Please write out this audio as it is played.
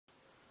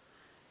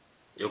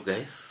Yo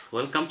guys,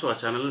 welcome to our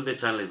channel. The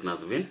channel is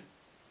Nazvin,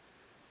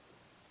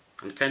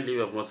 and kindly, if you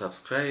have not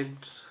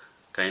subscribed,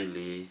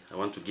 kindly I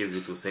want to give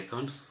you 2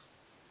 seconds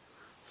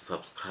to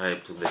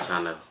subscribe to the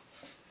channel.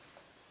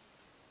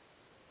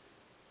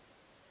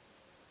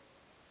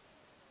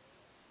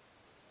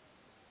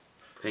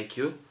 Thank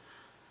you.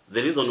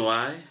 The reason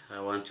why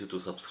I want you to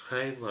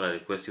subscribe, or I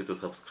request you to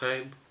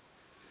subscribe,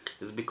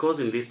 is because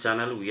in this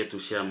channel we get to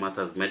share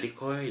matters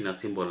medical in a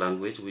simple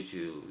language which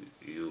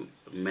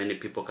many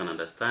people can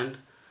understand.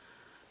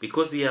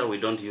 Because here we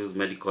don't use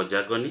medical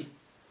jargon,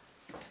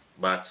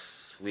 but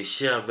we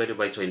share very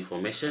vital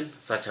information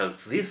such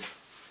as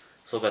this,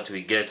 so that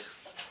we get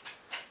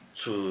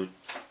to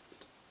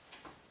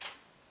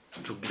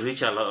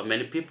reach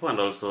many people, and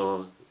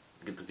also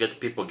get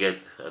people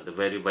the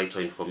very vital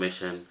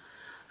information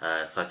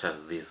such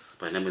as this.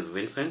 My name is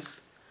Vincent.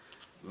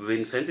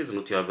 Vincent is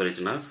not your average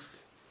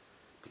nurse,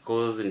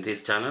 because in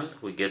this channel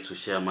we get to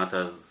share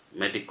matters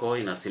medical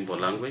in a simple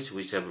language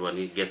which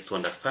everyone gets to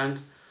understand.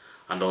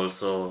 And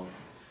also,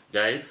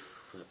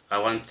 guys, I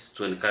want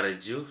to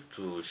encourage you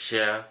to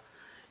share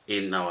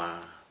in our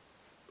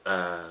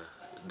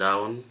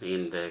down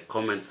in the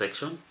comment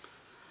section.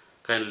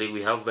 Kindly,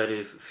 we have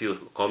very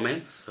few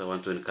comments. I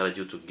want to encourage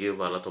you to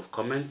give a lot of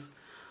comments.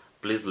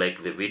 Please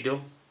like the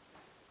video,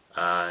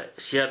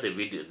 share the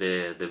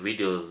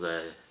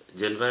videos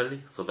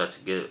generally, so that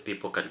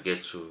people can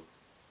get to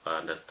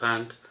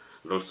understand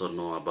and also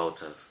know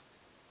about us.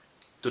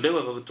 Today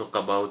we're going to talk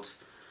about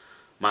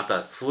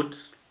matters food.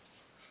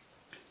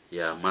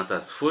 Yeah,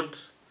 matters food,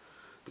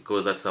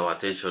 because that's our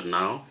attention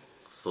now.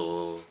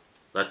 So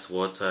that's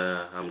what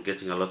I'm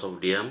getting a lot of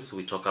DMs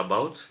we talk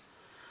about.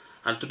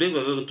 And today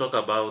we're going to talk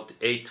about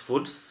 8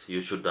 foods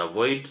you should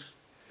avoid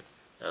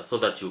so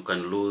that you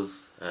can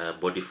lose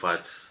body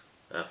fat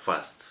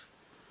fast.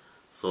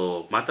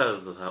 So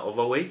matters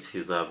overweight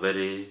is a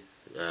very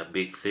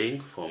big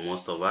thing for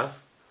most of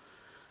us,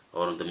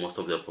 or most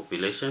of the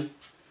population.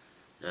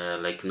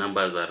 Like,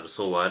 numbers are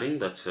so worrying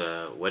that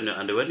when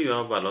you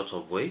have a lot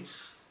of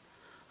weight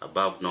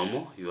above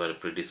normal, you are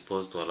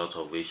predisposed to a lot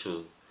of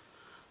issues.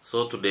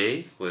 So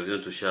today we're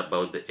going to share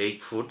about the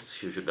 8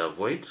 foods you should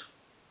avoid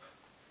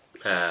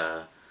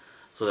so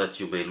that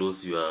you may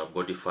lose your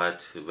body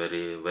fat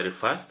very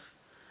fast.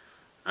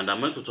 And I'm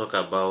going to talk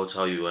about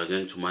how you are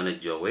going to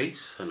manage your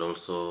weight, and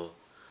also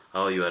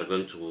how you are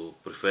going to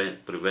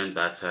prevent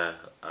that a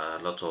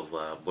lot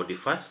of body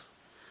fats.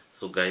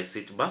 So guys,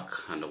 sit back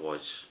and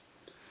watch.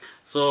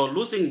 So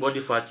losing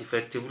body fat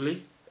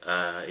effectively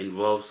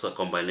involves a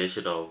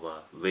combination of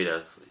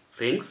various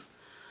things.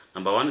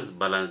 Number 1 is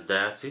balanced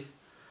diet.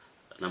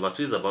 Number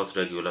 2 is about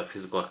regular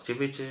physical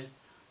activity,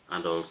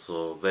 and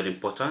also very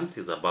important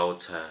is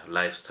about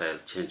lifestyle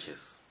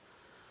changes.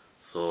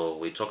 So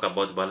we talk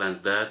about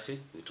balanced diet,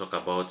 we talk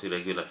about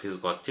regular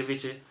physical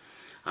activity,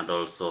 and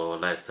also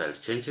lifestyle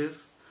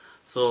changes.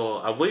 So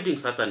avoiding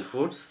certain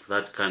foods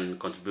that can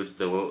contribute to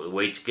the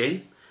weight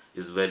gain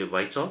is very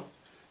vital,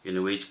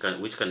 which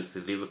can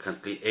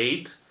significantly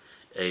aid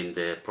in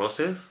the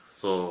process.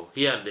 So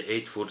here are the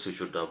 8 foods you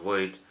should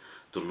avoid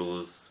to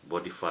lose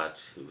body fat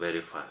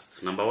very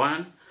fast. Number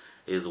 1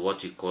 is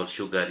what we call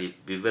sugary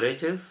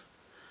beverages.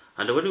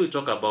 And when we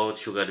talk about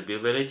sugary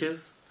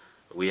beverages,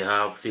 we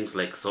have things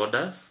like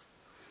sodas,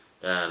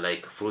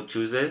 like fruit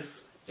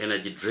juices,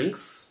 energy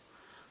drinks.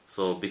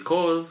 So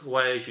because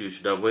why you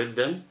should avoid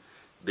them,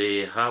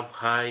 they have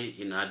high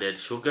in added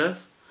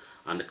sugars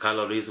and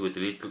calories with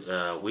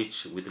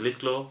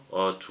little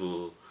or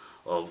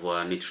of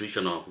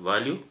nutritional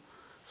value,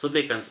 so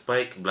they can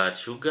spike blood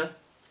sugar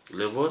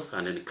levels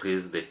and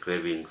increase the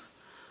cravings.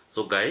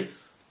 So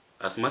guys,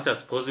 as much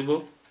as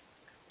possible,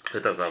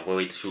 let us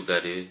avoid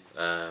sugary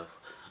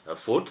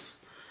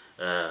foods,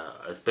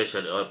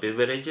 especially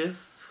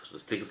beverages,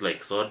 things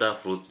like soda,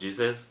 fruit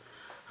juices,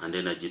 and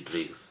energy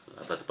drinks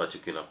at that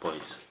particular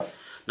point.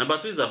 Number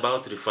 2 is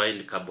about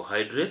refined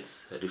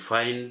carbohydrates.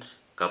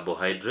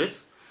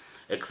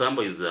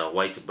 Example is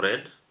white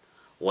bread,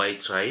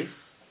 white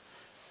rice,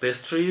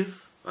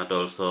 pastries, and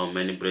also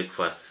many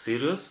breakfast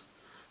cereals.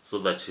 So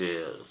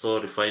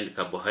refined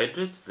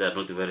carbohydrates, they are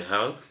not very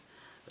healthy.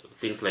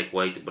 Things like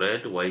white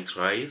bread, white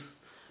rice,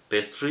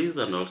 pastries,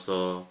 and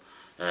also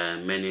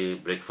many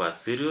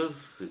breakfast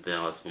cereals in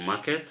our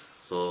supermarkets.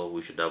 So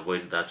we should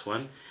avoid that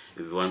one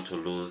if you want to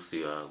lose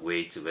your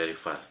weight very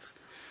fast.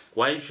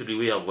 Why should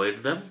we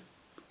avoid them?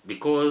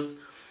 Because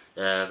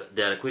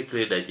they are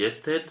quickly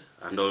digested,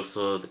 and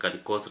also they can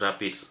cause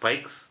rapid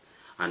spikes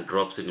and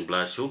drops in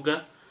blood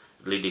sugar,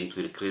 leading to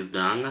increased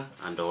hunger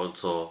and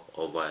also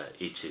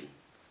overeating.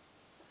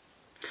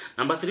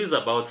 Number 3 is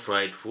about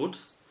fried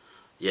foods.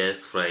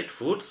 Yes, fried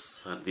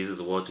foods, and this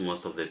is what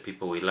most of the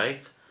people will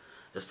like,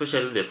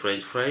 especially the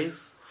French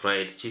fries,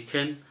 fried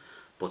chicken,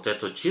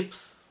 potato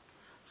chips.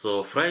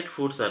 So fried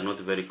foods are not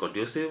very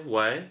conducive.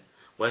 Why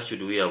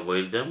should we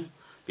avoid them?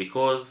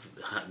 Because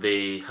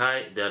they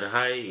are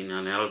high in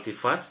unhealthy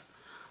fats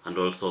and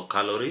also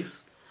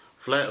calories.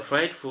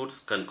 Fried foods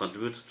can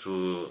contribute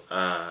to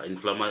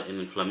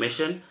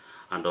inflammation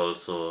and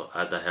also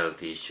other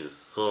health issues.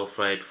 So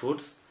fried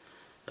foods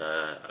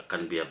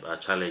can be a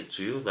challenge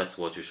to you. That's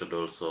what you should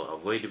also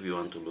avoid if you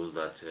want to lose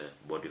that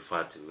body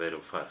fat very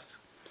fast.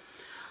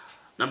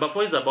 Number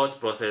 4 is about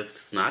processed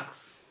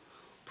snacks.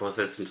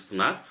 Processed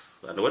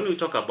snacks, and when we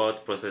talk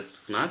about processed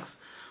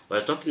snacks,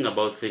 we're talking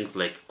about things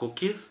like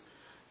cookies,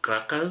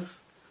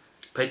 crackers,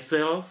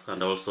 pretzels,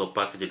 and also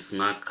packaged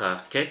snack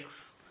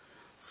cakes.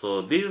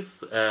 So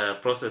these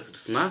processed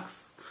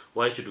snacks,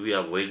 why should we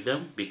avoid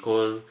them?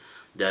 Because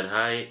they are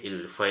high in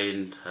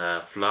refined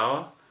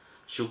flour,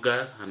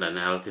 sugars, and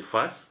unhealthy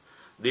fats.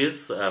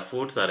 These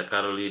foods are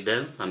calorie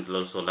dense and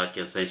also lack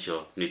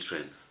essential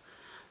nutrients.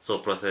 So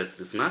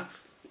processed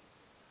snacks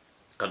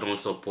can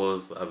also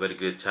pose a very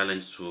great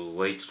challenge to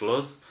weight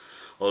loss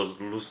or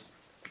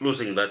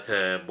losing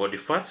that body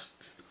fat.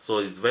 So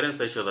it's very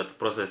essential that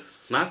processed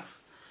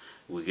snacks,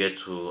 we get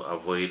to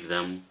avoid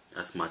them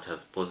as much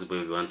as possible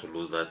if you want to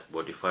lose that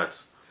body fat.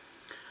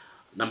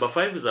 Number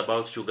 5 is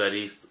about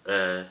sugary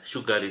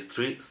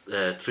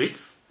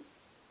treats.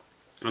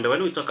 And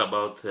when we talk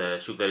about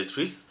sugary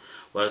treats,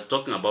 we're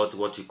talking about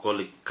what you call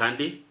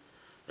candy,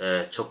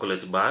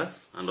 chocolate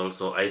bars, and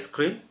also ice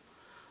cream.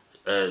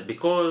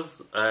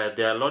 Because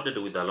they are loaded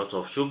with a lot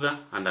of sugar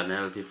and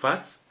unhealthy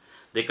fats,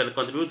 they can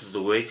contribute to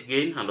the weight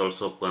gain and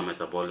also poor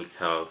metabolic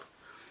health.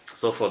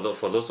 So for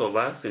those of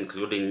us,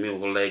 including me,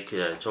 who like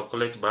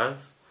chocolate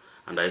bars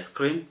and ice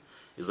cream,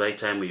 it's high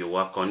time you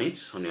work on it,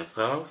 on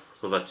yourself,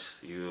 so that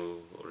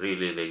you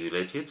really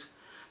regulate it,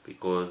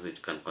 because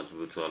it can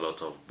contribute to a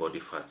lot of body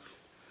fats.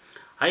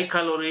 High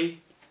calorie,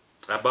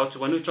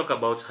 when we talk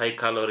about high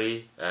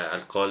calorie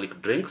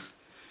alcoholic drinks,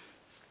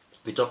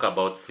 we talk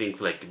about things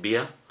like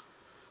beer,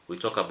 we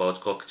talk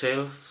about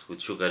cocktails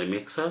with sugary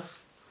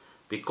mixers,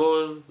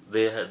 because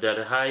they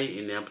are high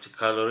in empty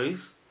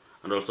calories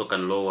and also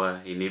can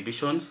lower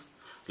inhibitions,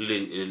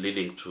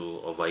 leading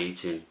to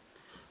overeating.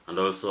 And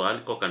also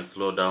alcohol can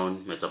slow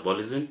down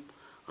metabolism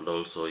and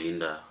also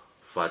hinder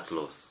fat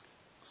loss.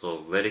 So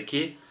very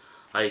key,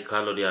 high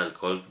calorie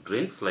alcoholic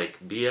drinks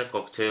like beer,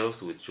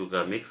 cocktails with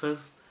sugar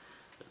mixers,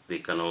 they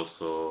can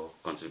also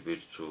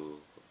contribute to,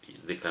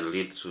 they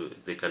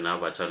can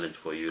have a challenge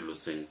for you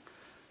losing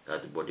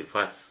that body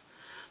fats.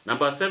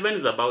 Number 7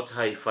 is about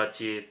high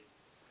fatty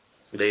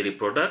dairy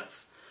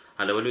products.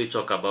 And when we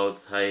talk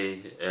about high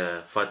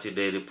fatty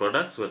dairy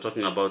products, we're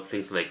talking about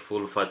things like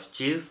full fat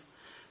cheese,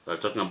 we're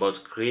talking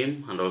about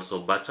cream and also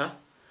butter.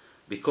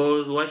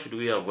 Because why should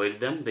we avoid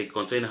them? They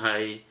contain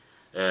high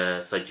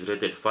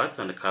saturated fats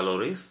and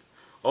calories.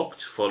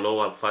 Opt for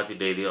lower fatty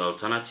dairy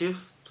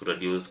alternatives to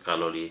reduce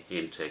calorie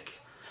intake.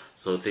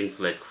 So things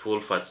like full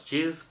fat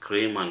cheese,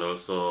 cream, and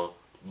also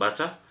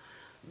butter,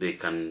 they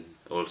can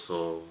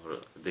also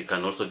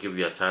give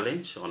you a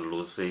challenge on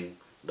losing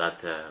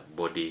that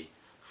body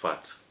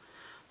fat.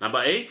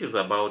 Number 8 is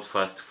about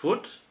fast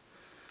food.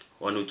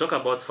 When we talk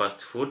about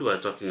fast food,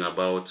 we're talking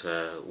about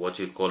what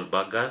you call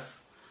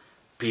burgers,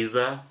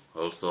 pizza,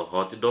 also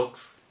hot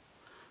dogs.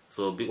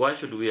 So why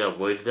should we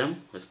avoid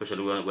them,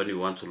 especially when you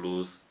want to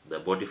lose the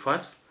body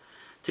fats?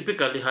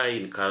 Typically high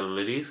in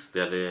calories,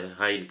 they are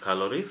high in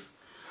calories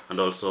and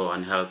also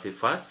unhealthy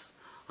fats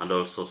and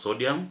also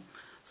sodium.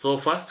 So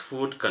fast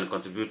food can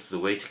contribute to the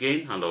weight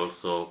gain and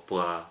also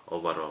poor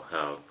overall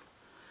health.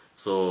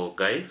 So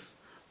guys,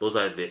 those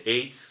are the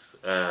 8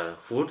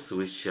 foods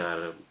which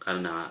are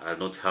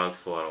not healthy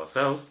for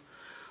ourselves.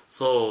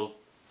 So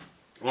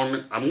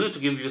I'm going to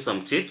give you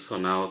some tips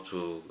on how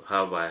to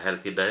have a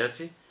healthy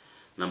diet.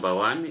 Number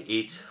 1,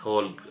 eat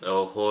whole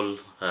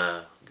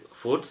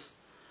foods.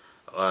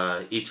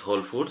 Eat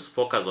whole foods.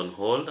 Focus on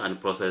whole and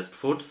processed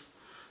foods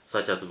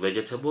such as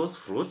vegetables,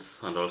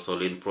 fruits, and also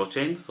lean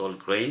proteins, all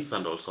grains,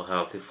 and also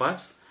healthy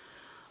fats.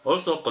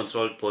 Also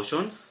controlled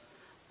portions.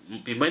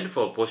 Be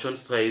mindful of portion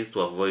size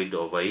to avoid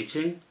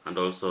overeating, and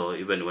also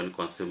even when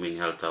consuming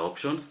healthy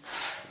options.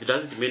 It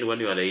doesn't mean when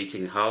you are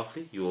eating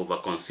healthy you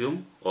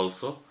overconsume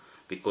also,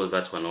 because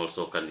that one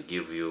also can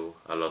give you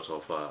a lot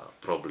of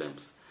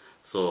problems.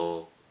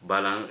 So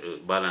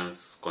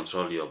balance,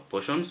 control your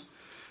portions.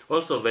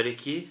 Also very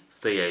key,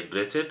 stay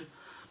hydrated,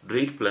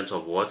 drink plenty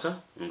of water,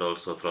 and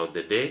also throughout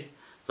the day.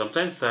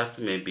 Sometimes thirst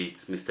may be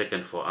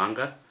mistaken for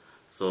anger,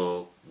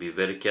 so be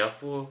very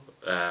careful.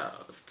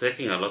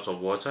 Taking a lot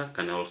of water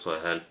can also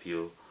help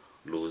you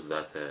lose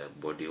that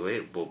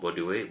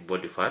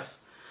body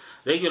fats.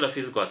 Regular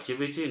physical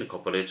activity,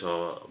 incorporate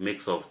a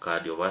mix of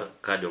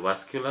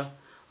cardiovascular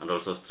and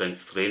also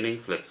strength training,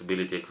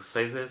 flexibility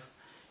exercises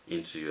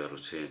into your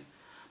routine.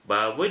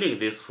 By avoiding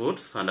these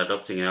foods and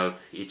adopting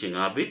healthy eating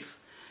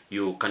habits,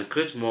 you can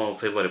create more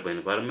favorable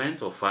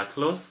environment of fat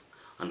loss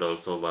and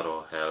also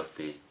overall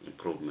healthy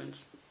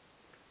improvement.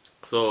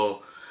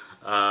 So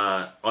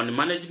on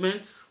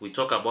management, we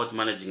talk about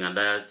managing a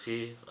diet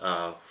to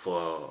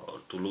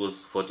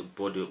lose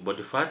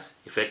body fat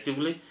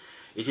effectively.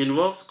 It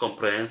involves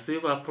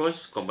comprehensive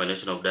approach,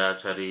 combination of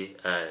dietary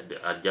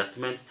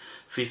adjustment,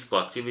 physical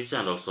activity,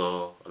 and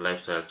also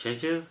lifestyle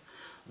changes.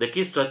 The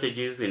key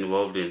strategies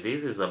involved in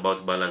this is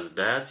about balanced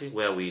diet,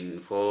 where we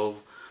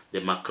involve the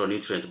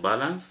macronutrient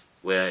balance,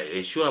 where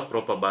ensure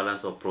proper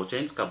balance of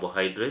proteins,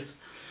 carbohydrates,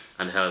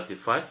 and healthy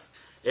fats.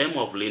 Aim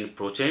of lean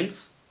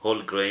proteins,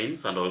 whole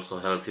grains, and also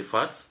healthy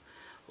fats,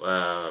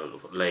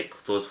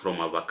 like those from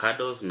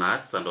avocados,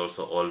 nuts, and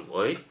also olive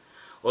oil.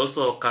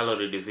 Also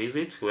calorie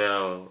deficit,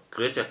 where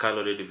create a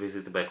calorie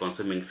deficit by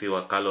consuming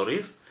fewer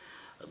calories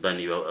than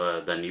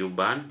you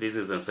burn. This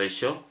is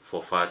essential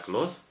for fat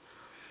loss.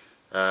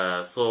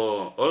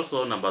 So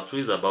also number 2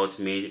 is about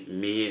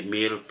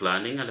meal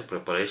planning and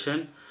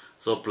preparation.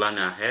 So plan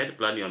ahead,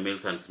 plan your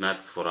meals and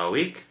snacks for a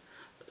week.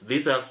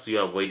 This helps you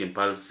avoid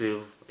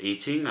impulsive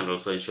eating and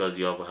also ensures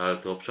you have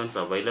healthy options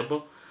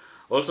available.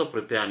 Also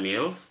prepare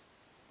meals.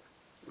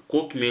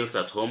 Cook meals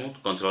at home to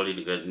control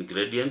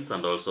ingredients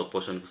and also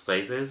portion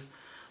sizes.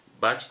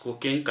 Batch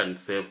cooking can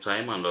save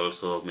time and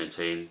also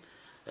maintain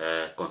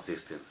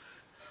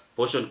consistency.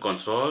 Portion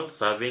control,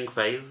 serving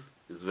size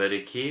is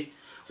very key,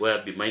 where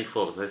be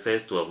mindful of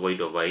size to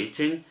avoid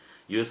overeating.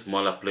 Use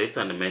smaller plates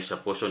and measure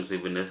portions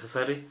if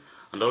necessary,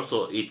 and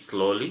also eat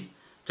slowly.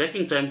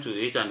 Taking time to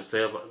eat and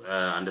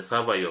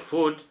savor your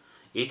food.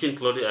 Eating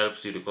slowly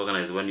helps you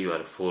recognize when you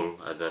are full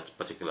at that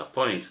particular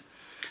point.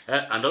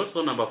 And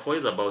also number 4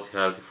 is about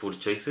healthy food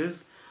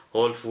choices.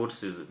 Whole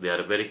foods they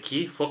are very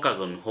key. Focus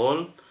on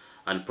whole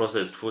and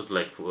processed foods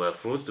like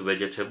fruits,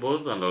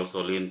 vegetables, and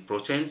also lean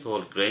proteins,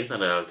 whole grains,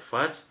 and healthy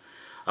fats.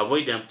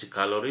 Avoid empty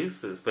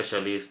calories,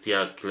 especially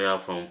steer clear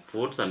from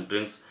foods and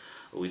drinks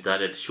with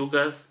added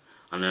sugars,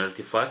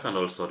 unhealthy fats, and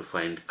also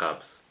refined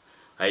carbs.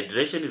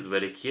 Hydration is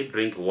very key.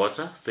 Drink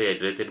water. Stay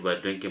hydrated by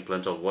drinking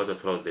plenty of water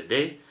throughout the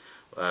day.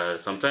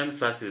 Sometimes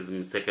thirst is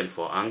mistaken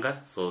for hunger,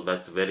 so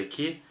that's very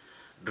key.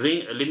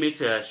 Limit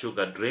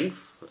sugar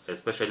drinks,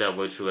 especially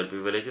avoid sugar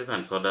beverages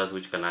and sodas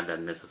which can add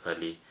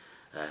unnecessary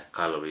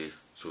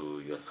calories to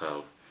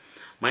yourself.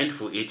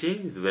 Mindful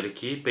eating is very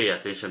key. Pay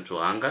attention to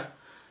hunger.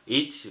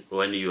 Eat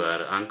when you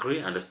are hungry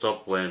and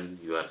stop when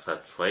you are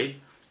satisfied.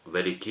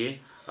 Very key.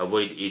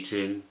 Avoid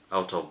eating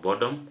out of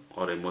boredom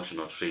or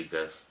emotional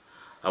triggers.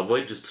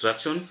 Avoid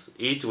distractions.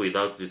 Eat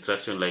without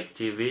distraction like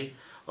TV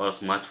or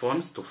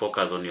smartphones to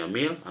focus on your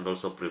meal and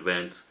also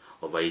prevent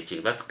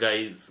overeating. That,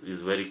 guys,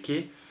 is very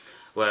key.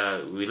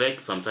 Where we like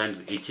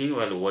sometimes eating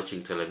while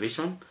watching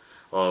television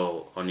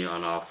or on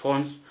our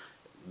phones.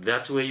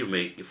 That way you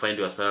may find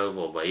yourself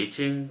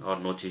overeating or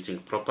not eating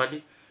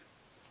properly.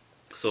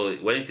 So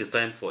when it is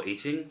time for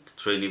eating,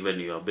 train even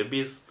your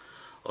babies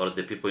or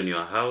the people in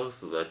your house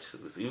that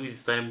if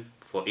it's time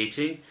for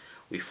eating,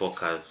 we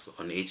focus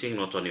on eating,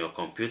 not on your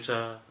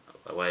computer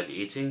while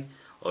eating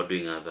or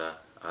doing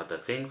other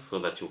things, so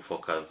that you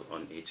focus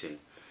on eating.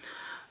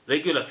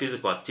 Regular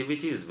physical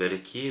activity is very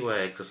key,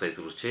 where exercise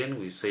routine,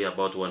 we say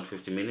about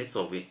 150 minutes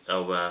of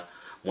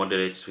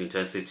moderate to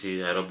intensity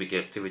aerobic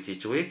activity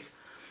each week,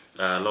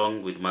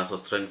 along with muscle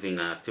strengthening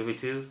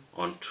activities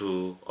on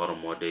 2 or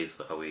more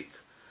days a week.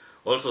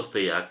 Also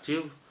stay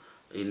active.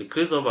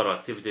 Increase overall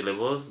activity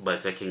levels by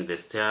taking the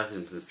stairs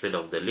instead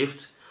of the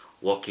lift,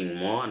 walking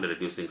more, and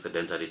reducing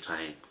sedentary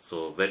time.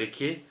 So very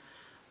key.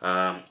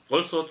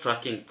 Also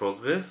tracking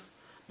progress.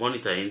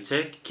 Monitor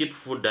intake, keep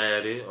food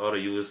diary or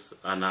use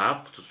an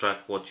app to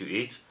track what you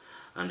eat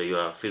and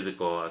your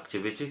physical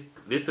activity.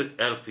 This will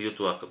help you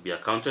to be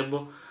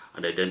accountable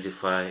and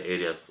identify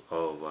areas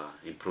of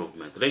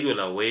improvement.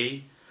 Regular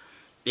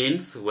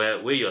weigh-ins,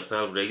 weigh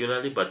yourself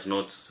regularly but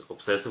not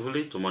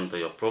obsessively to monitor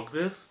your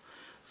progress.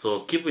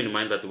 So keep in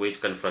mind that weight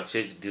can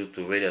fluctuate due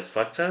to various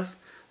factors.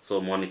 So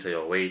monitor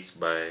your weight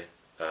by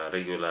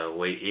regular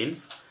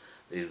weigh-ins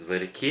is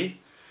very key.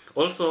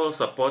 Also,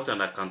 support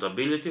and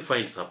accountability.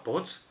 Find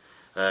support.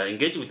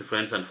 Engage with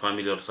friends and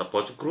family or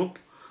support group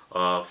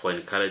for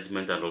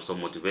encouragement and also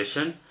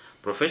motivation.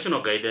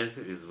 Professional guidance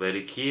is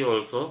very key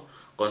also.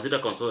 Consider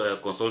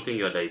consulting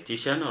your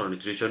dietitian or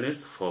nutritionist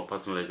for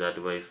personalized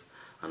advice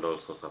and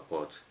also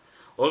support.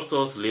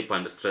 Also, sleep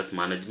and stress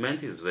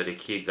management is very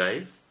key,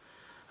 guys.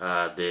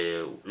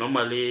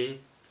 Normally,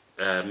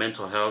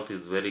 mental health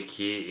is very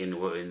key in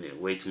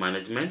weight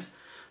management.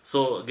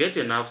 So get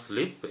enough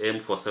sleep. Aim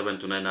for 7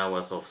 to 9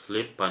 hours of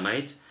sleep per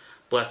night.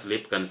 Poor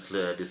sleep can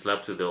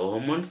disrupt the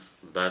hormones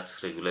that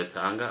regulate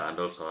hunger and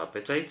also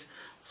appetite.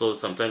 So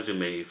sometimes you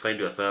may find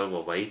yourself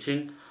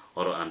overeating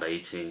or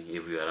undereating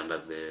if you are under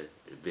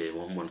the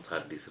hormones are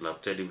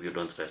disrupted if you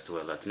don't rest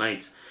well at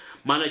night.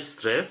 Manage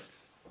stress.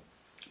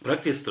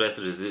 Practice stress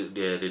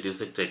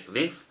reducing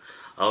techniques.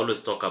 I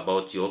always talk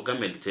about yoga,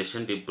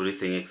 meditation, deep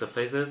breathing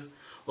exercises.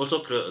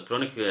 Also,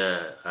 chronic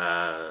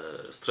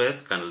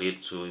stress can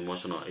lead to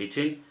emotional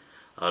eating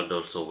and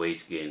also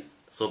weight gain.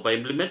 So by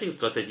implementing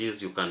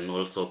strategies, you can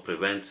also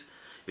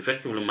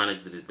effectively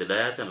manage the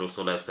diet and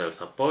also lifestyle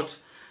support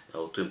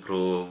to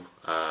improve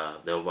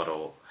the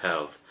overall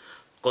health.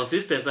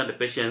 Consistency and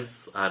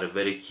patience are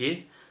very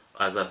key,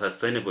 as a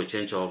sustainable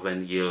change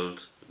often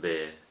yield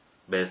the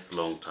best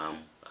long-term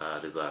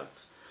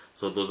results.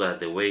 So those are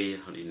the way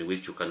in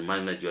which you can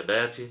manage your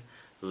diet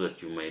so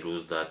that you may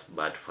lose that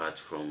bad fat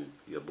from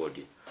your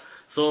body.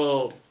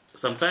 So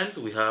sometimes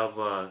we have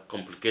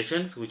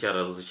complications which are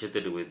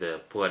associated with the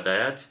poor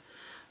diet.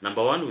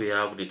 Number 1, we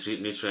have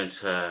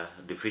nutrient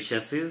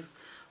deficiencies,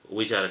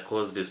 which are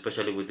caused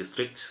especially with the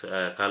strict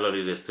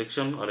calorie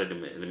restriction or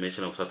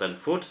elimination of certain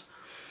foods.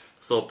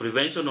 So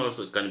prevention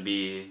also can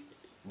be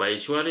by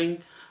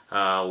ensuring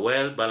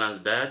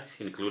well-balanced diet,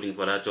 including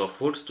variety of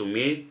foods to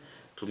meet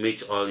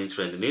all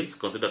nutrient needs.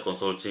 Consider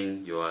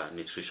consulting your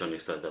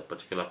nutritionist at that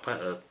particular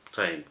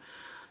time.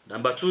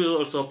 Number two,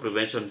 also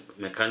prevention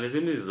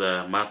mechanism is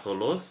muscle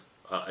loss.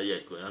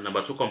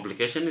 Number two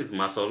complication is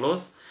muscle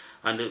loss,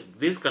 and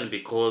this can be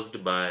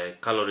caused by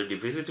calorie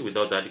deficit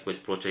without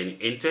adequate protein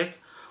intake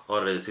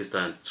or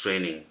resistant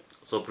training.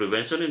 So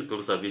prevention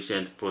includes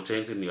sufficient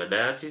proteins in your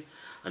diet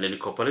and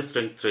incorporate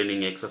strength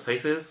training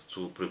exercises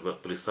to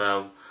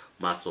preserve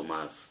muscle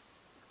mass.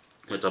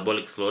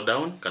 Metabolic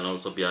slowdown can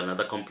also be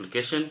another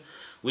complication,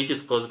 which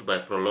is caused by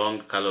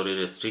prolonged calorie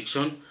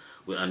restriction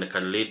and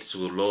can lead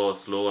to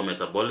slower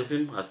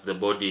metabolism as the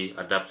body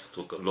adapts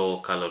to low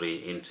calorie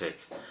intake.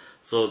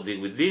 So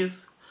with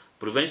this,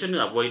 prevention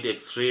avoid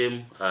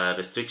extreme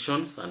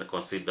restrictions and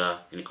consider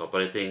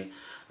incorporating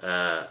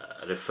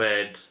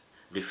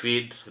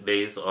refeed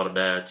days or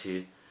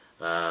dietary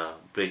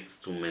breaks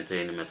to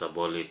maintain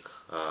metabolic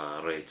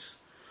rates.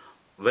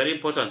 Very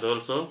important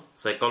also,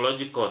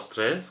 psychological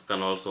stress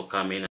can also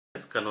come in.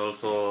 Can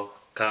also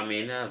come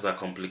in as a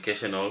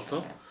complication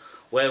also,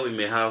 where we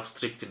may have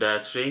strict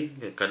dieting.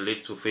 It can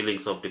lead to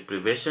feelings of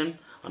deprivation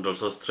and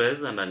also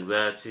stress and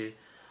anxiety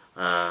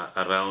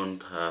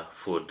around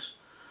food.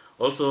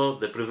 Also,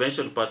 the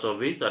prevention part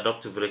of it,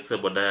 adopt a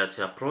flexible diet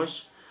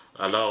approach,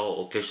 allow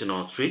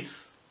occasional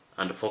treats,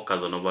 and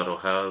focus on overall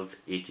health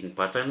eating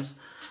patterns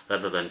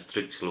rather than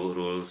strict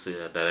rules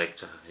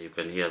direct. You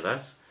can hear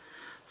that.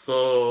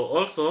 So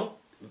also,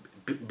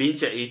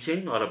 binge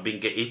eating or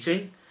binge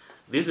eating,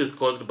 this is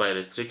caused by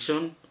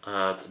restriction,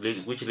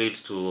 which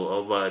leads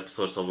to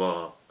episodes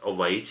of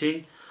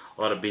overeating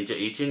or binge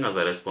eating as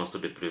a response to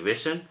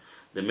deprivation.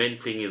 The main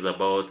thing is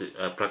about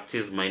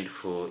practice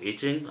mindful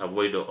eating,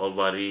 avoid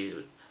overly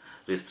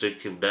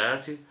restrictive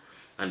diet,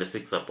 and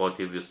seek support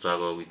if you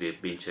struggle with the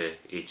binge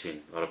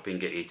eating or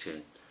binge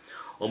eating.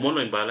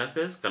 Hormonal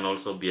imbalances can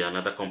also be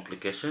another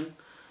complication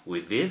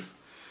with this,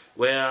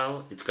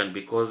 where it can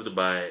be caused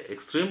by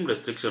extreme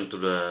restriction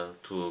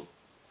to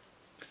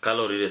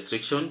calorie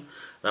restriction,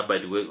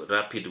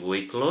 rapid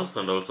weight loss,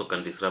 and also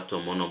can disrupt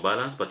hormonal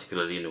balance,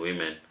 particularly in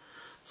women.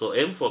 So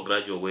aim for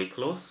gradual weight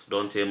loss.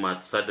 Don't aim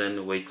at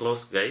sudden weight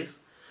loss,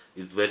 guys.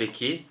 It's very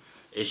key.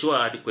 Ensure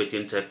adequate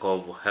intake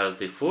of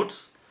healthy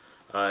foods,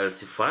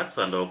 healthy fats,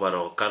 and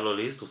overall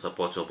calories to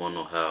support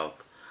hormonal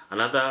health.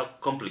 Another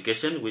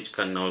complication which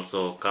can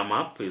also come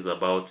up is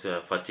about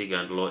fatigue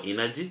and low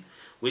energy,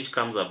 which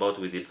comes about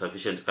with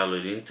insufficient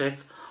calorie intake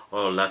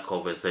or lack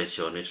of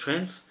essential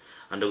nutrients.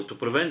 And to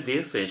prevent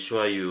this,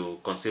 ensure you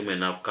consume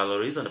enough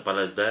calories and a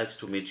balanced diet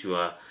to meet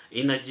your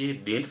energy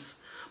needs.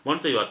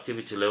 Monitor your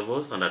activity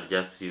levels and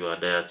adjust your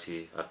diet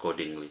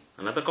accordingly.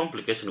 Another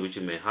complication which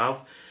you may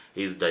have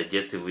is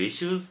digestive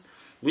issues,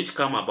 which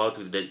come about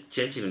with the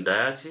change in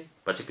diet,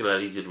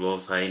 particularly it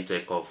involves high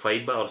intake of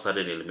fiber or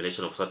sudden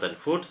elimination of certain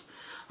foods.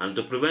 And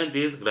to prevent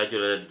this,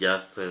 gradually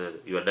adjust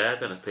your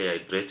diet and stay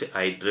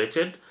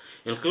hydrated.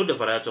 Include a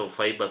variety of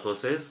fiber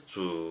sources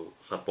to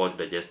support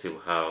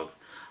digestive health.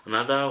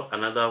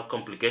 Another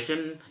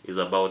complication is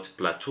about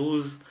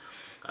plateaus.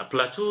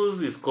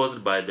 Plateaus is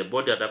caused by the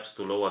body adapts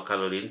to lower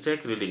calorie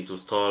intake, leading to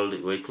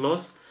stalled weight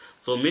loss.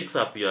 So mix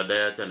up your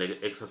diet and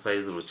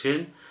exercise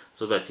routine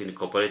so that you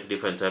incorporate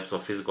different types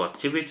of physical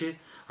activity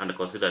and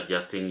consider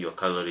adjusting your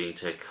calorie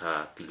intake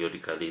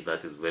periodically.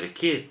 That is very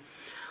key.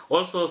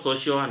 Also,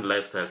 social and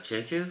lifestyle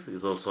changes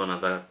is also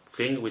another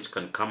thing which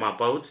can come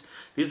about.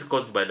 This is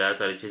caused by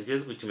dietary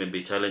changes which may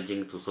be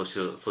challenging to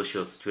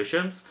social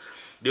situations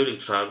during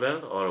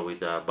travel or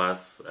with a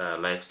bus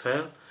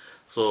lifestyle.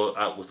 So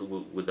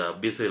with a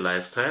busy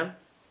lifestyle.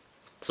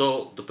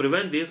 So to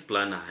prevent this,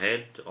 plan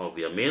ahead of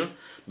your meal,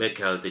 make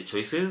healthy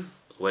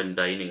choices when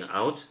dining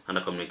out,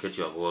 and communicate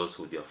your goals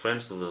with your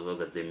friends so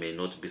that they may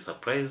not be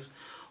surprised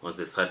on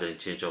the sudden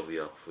change of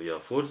your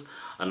foods,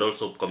 and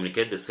also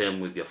communicate the same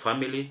with your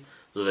family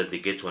so that they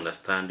get to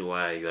understand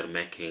why you are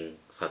making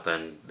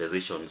certain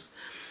decisions.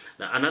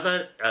 Now,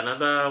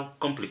 another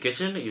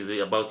complication is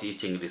about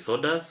eating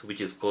disorders,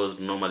 which is caused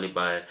normally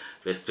by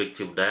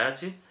restrictive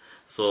diet.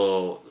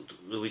 So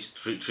which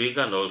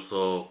trigger and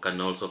also can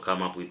also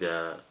come up with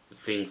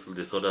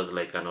disorders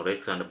like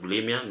anorexia and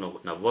bulimia,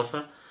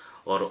 nervosa,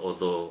 or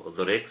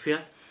orthorexia.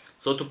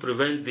 So to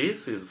prevent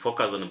this is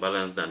focus on a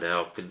balanced and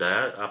healthy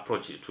diet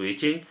approach to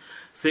eating.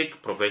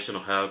 Seek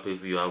professional help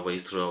if you have a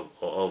history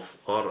of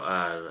or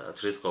are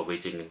at risk of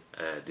eating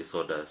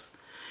disorders.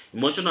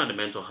 Emotional and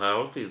mental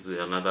health is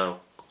another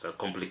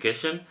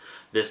complication.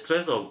 The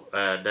stress of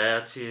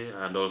diet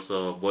and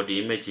also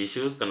body image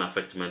issues can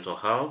affect mental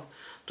health.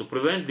 To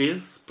prevent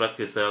this,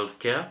 practice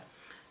self-care,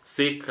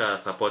 seek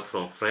support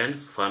from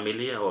friends,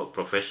 family, or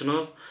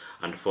professionals,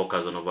 and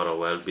focus on overall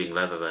well-being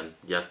rather than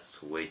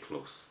just weight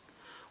loss.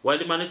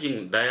 While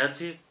managing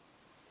diet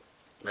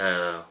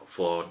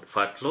for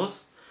fat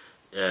loss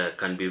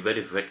can be very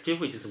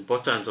effective, it is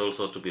important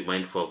also to be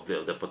mindful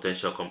of the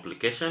potential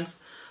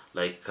complications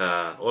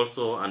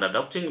Also, and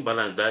adopting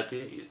balanced diet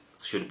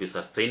should be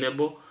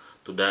sustainable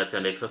to diet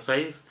and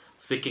exercise,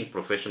 seeking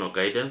professional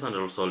guidance, and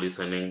also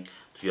listening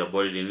to your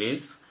body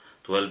needs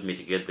to help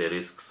mitigate the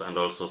risks and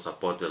also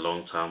support the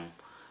long-term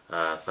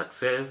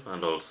success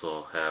and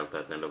also health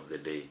at the end of the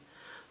day.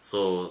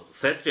 So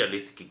set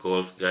realistic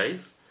goals,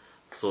 guys.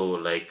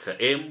 So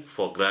aim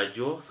for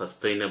gradual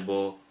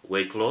sustainable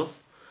weight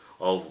loss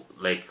of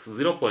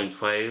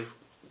 0.5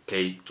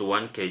 kg to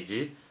 1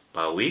 kg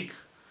per week.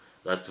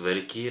 That's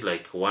very key,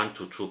 1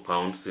 to 2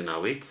 pounds in a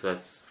week.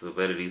 That's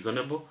very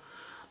reasonable.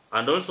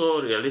 And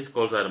also realistic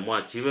goals are more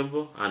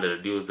achievable and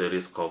reduce the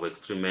risk of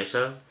extreme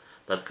measures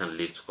that can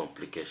lead to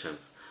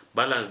complications.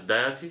 Balanced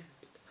diet,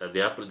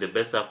 the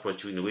best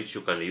approach in which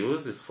you can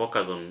use is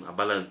focus on a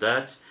balanced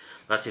diet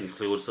that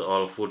includes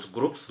all food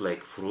groups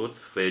like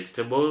fruits,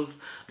 vegetables,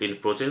 lean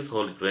proteins,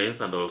 whole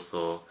grains, and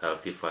also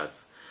healthy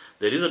fats.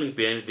 The reasoning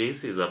behind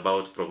this is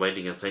about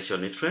providing essential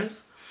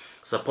nutrients,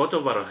 support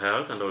overall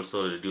health, and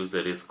also reduce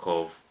the risk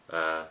of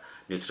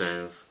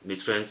nutrients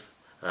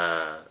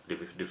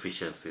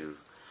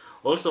deficiencies.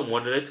 Also,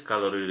 moderate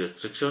calorie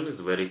restriction is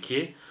very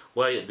key.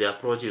 Why the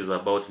approach is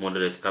about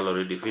moderate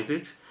calorie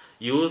deficit.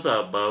 Use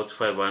about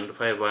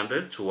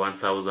 500 to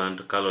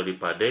 1000 calories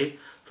per day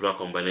through a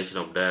combination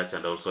of diet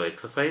and also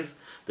exercise.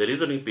 The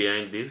reasoning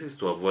behind this is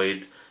to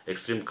avoid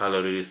extreme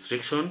calorie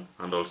restriction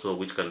and also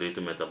which can lead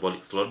to metabolic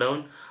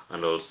slowdown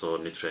and also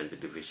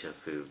nutrient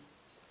deficiencies.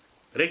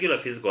 Regular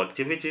physical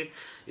activity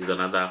is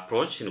another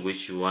approach in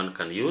which one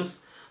can use.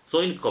 So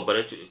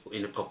incorporate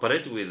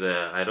with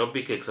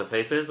aerobic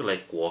exercises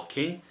like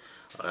walking,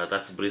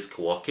 that's brisk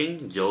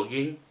walking,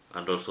 jogging,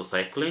 and also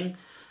cycling.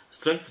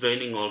 Strength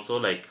training also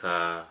like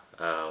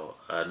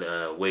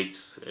weight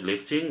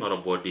lifting or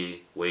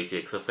body weight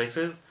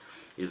exercises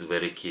is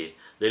very key.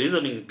 The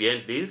reasoning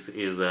behind this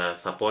is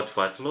support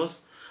fat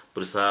loss,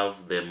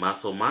 preserve the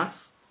muscle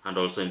mass, and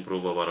also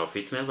improve overall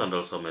fitness and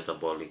also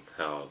metabolic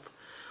health.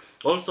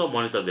 Also,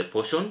 monitor the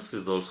portions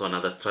is also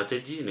another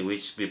strategy in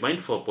which be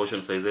mindful of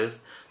portion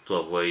sizes to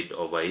avoid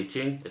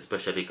overeating,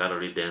 especially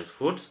calorie-dense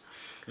foods.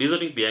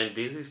 Reasoning behind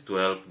this is to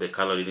help the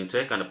calorie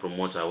intake and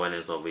promote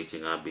awareness of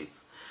eating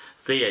habits.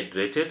 Stay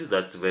hydrated,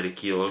 that's very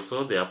key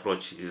also. The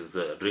approach is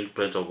drink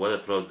plenty of water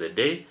throughout the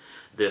day.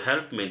 They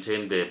help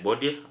maintain the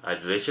body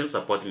hydration,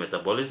 support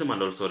metabolism,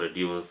 and also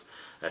reduce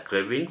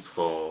cravings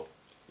for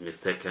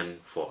mistaken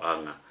for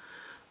hunger.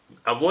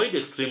 Avoid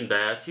extreme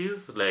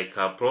diets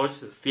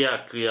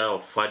steer clear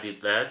of fad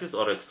diets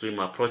or extreme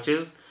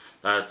approaches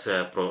that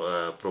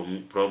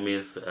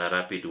promise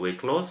rapid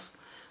weight loss.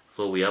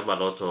 So we have a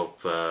lot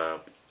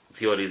of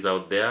theories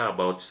out there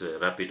about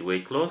rapid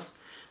weight loss.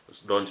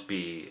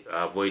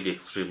 Avoid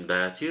extreme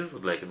diets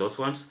like those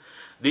ones.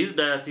 These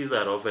diets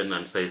are often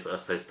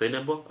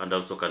unsustainable and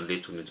also can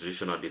lead to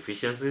nutritional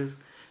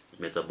deficiencies,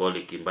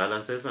 metabolic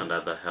imbalances, and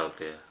other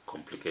health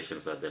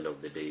complications at the end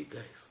of the day,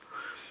 guys.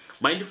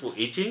 Mindful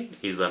eating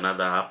is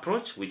another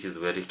approach which is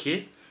very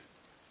key.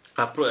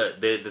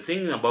 The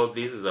thing about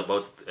this is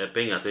about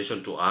paying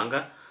attention to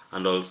hunger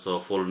and also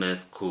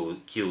fullness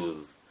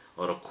cues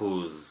or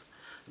cues.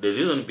 The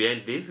reason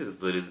behind this is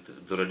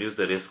to reduce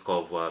the risk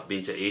of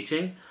binge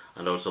eating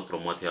and also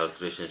promote health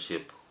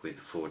relationship with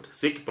food.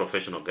 Seek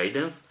professional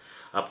guidance.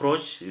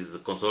 Approach is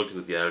consult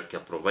with your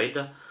healthcare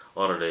provider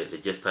or a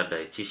registered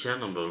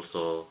dietitian and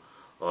also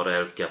or a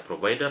healthcare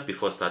provider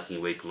before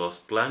starting weight loss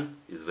plan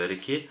is very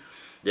key.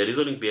 The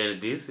reasoning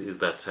behind this is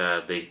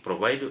that they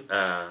provide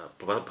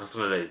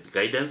personalized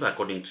guidance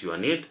according to your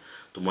need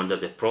to monitor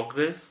the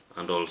progress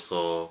and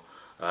also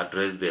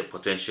address the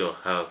potential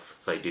health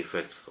side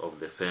effects of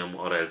the same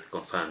or health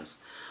concerns.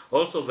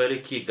 Also very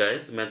key,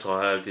 guys,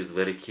 mental health is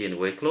very key in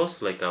weight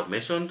loss, like I've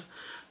mentioned.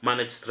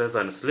 Manage stress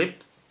and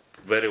sleep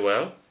very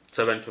well.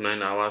 7 to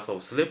 9 hours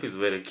of sleep is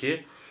very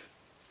key.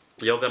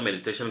 Yoga,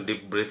 meditation,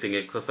 deep breathing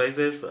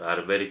exercises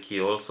are very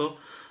key also.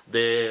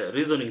 The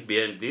reasoning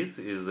behind this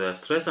is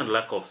stress and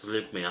lack of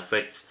sleep may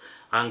affect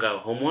hunger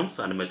hormones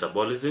and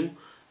metabolism,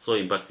 so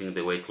impacting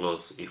the weight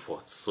loss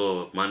efforts.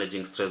 So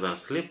managing stress and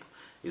sleep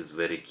is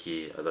very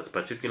key at that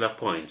particular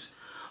point.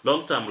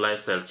 Long-term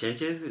lifestyle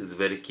changes is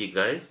very key,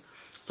 guys.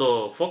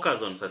 So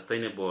focus on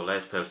sustainable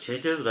lifestyle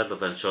changes rather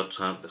than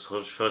short-term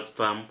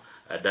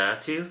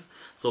diets.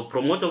 So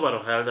promote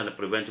overall health and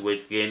prevent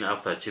weight gain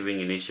after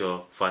achieving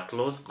initial fat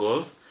loss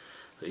goals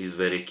is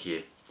very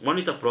key.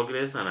 Monitor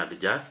progress and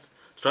adjust.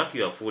 Track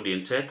your food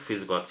intake,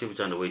 physical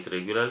activity, and weight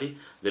regularly.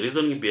 The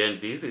reasoning behind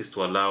this is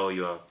to allow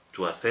you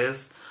to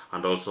assess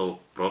and also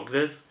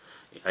progress,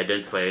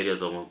 identify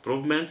areas of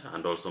improvement,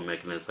 and also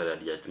make necessary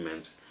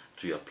adjustments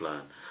to your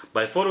plan.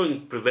 By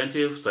following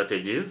preventive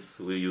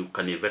strategies, you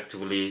can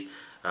effectively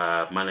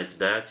manage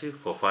diet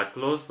for fat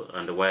loss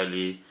and while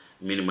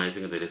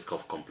minimizing the risk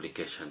of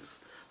complications.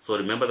 So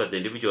remember that the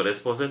individual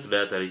responses to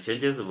dietary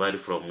changes vary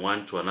from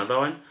one to another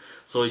one.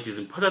 So it is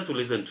important to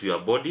listen to your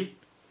body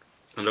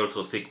and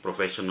also seek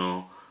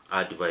professional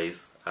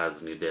advice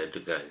as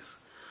needed,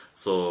 guys.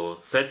 So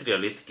set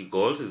realistic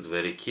goals is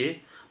very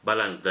key.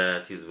 Balanced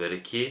diet is very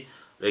key.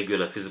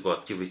 Regular physical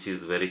activity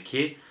is very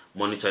key.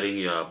 Monitoring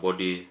your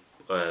body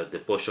the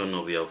portion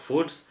of your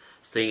foods.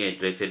 Staying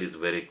hydrated is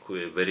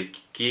very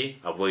key.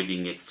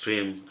 Avoiding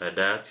extreme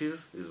diets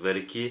is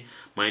very key.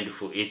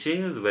 Mindful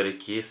eating is very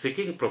key.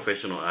 Seeking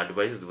professional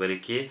advice is very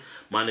key.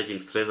 Managing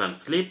stress and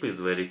sleep is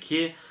very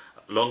key.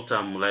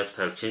 Long-term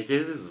lifestyle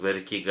changes is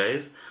very key,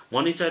 guys.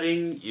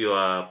 Monitoring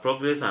your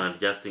progress and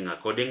adjusting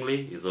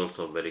accordingly is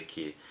also very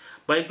key.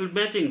 By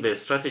implementing the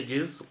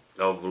strategies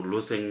of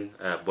losing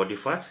body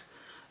fat,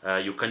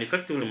 you can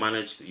effectively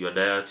manage your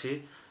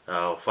dietary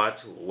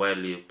fat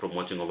while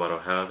promoting overall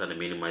health and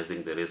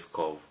minimizing the risk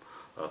of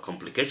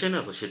complication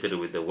associated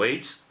with the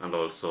weight, and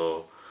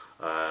also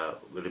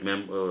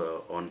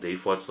remember on the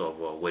efforts of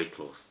weight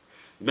loss.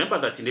 Remember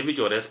that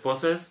individual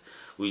responses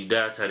with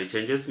dietary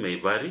changes may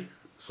vary,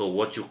 so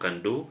what you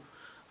can do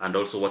and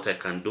also what I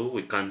can do,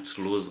 we can't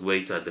lose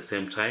weight at the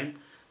same time.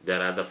 There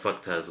are other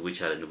factors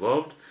which are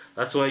involved.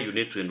 That's why you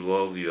need to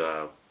involve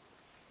you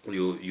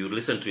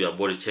listen to your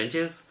body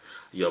changes,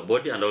 your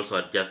body, and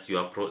also adjust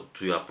your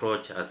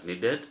approach as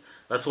needed.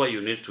 That's why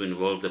you need to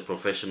involve the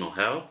professional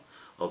help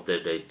of the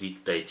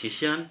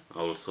dietitian,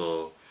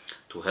 also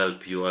to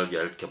help you or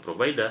your healthcare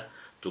provider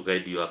to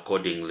guide you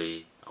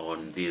accordingly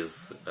on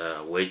this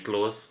weight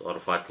loss or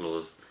fat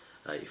loss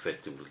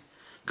effectively.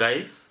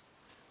 Guys,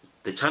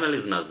 the channel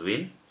is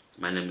Nazvin.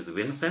 My name is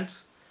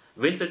Vincent.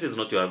 Vincent is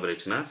not your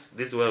average nurse.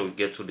 This is where we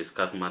get to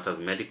discuss matters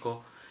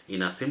medical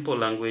in a simple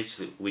language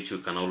which you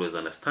can always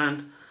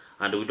understand,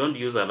 and we don't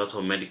use a lot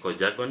of medical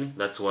jargon.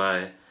 That's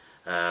why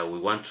we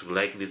want to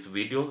like this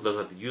video. Those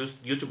that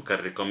YouTube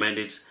can recommend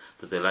it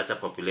to the larger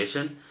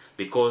population,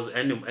 because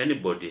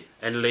anybody,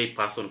 any lay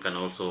person can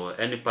also,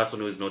 any person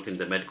who is not in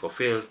the medical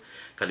field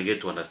can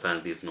get to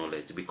understand this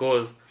knowledge,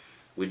 because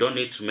we don't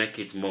need to make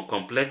it more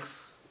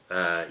complex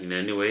in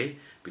any way,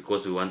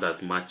 because we want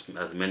as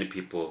many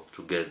people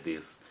to get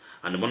this.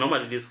 And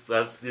normally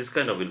this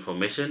kind of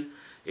information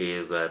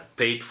is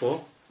paid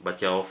for,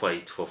 but I offer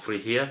it for free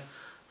here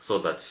so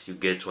that you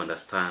get to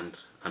understand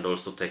and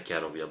also take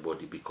care of your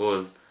body,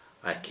 because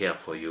I care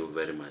for you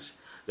very much.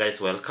 Guys,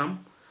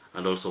 welcome,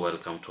 and also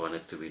welcome to our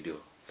next video.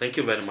 Thank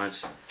you very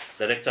much.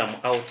 Director, I'm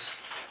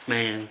out,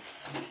 man.